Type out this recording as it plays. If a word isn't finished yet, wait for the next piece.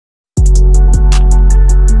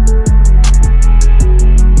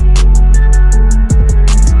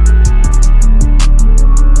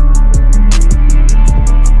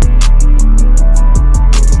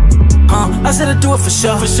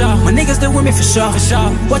sure. My niggas they with me for sure.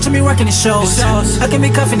 Watching me rocking these shows. I can be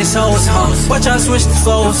cuffing these hoes. Watch how I switch the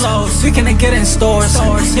flows. We can get it in stores.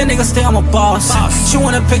 Your niggas stay on my boss. She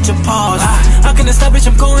want a picture pause. I can't stop, bitch,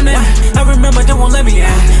 I'm going in. I remember they won't let me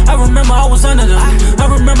in. I remember I was under them. I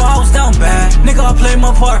remember I was down bad. Nigga, I played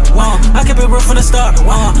my part. I kept it real from the start.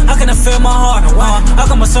 I couldn't feel my heart. I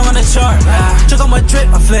got my song on the chart. Check out my drip,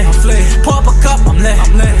 I flick. Pour up a cup, I'm lit.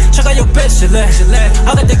 Check out your bitch, she lit.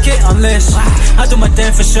 I got the kit on list. I do my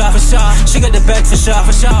thing for sure. She got the bag for sure.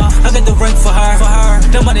 I got the ring for her.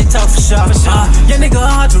 The money talk for sure. Yeah, nigga,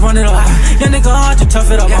 hard to run it up. Yeah, nigga, hard to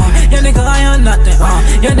tough it up. Yeah, nigga, I ain't nothing.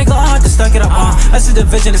 Yeah, nigga, hard to stuck it up. I see the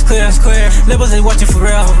vision is clear. Labels ain't watching for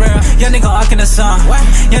real. Yeah, nigga, I can the sun.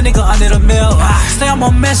 Yeah, nigga, I need a meal. Stay on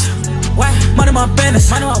my mission. Money my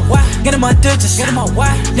business. Get in my digits.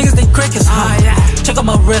 Niggas they crickets. Check out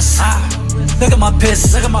my wrist. Look at my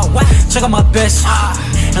piss. Check out my bitch.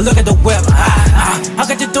 And look at the whip. I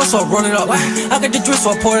got the dough, so I roll it up. I got the juice,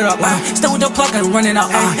 so I pour it up. Stay with the plug and run it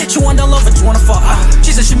out. She want the love, but you wanna fuck.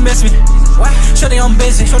 She said she miss me. Shorty, I'm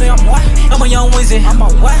busy. I'm a young Wizzy.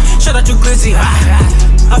 Shout out to Glizzy.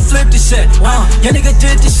 I flipped this shit. Yeah, nigga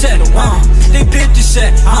did this shit. They pipped this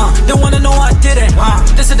shit. They wanna know I did it.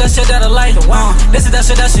 This is that shit that I like. This is that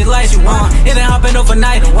shit that she likes. It ain't happen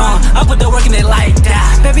overnight. I put the work in it like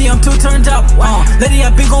that. Baby, I'm too turned up. Lady, I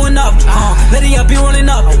be going up. Lady, I be rolling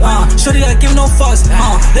up. Shorty, I give no fucks.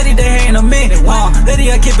 Lady, they hating on me.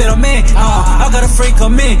 Lady, I keep it on me. I got a freak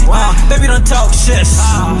on me. Baby, don't talk shit.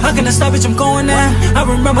 How can I stop, bitch? I'm going in. I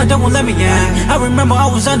remember they won't let me in. I remember I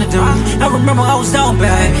was under them. I remember I was down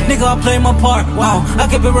bad. Nigga, I played my part. I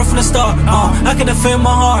kept it real from the start. I can feel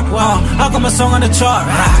my heart. I got my song on the chart.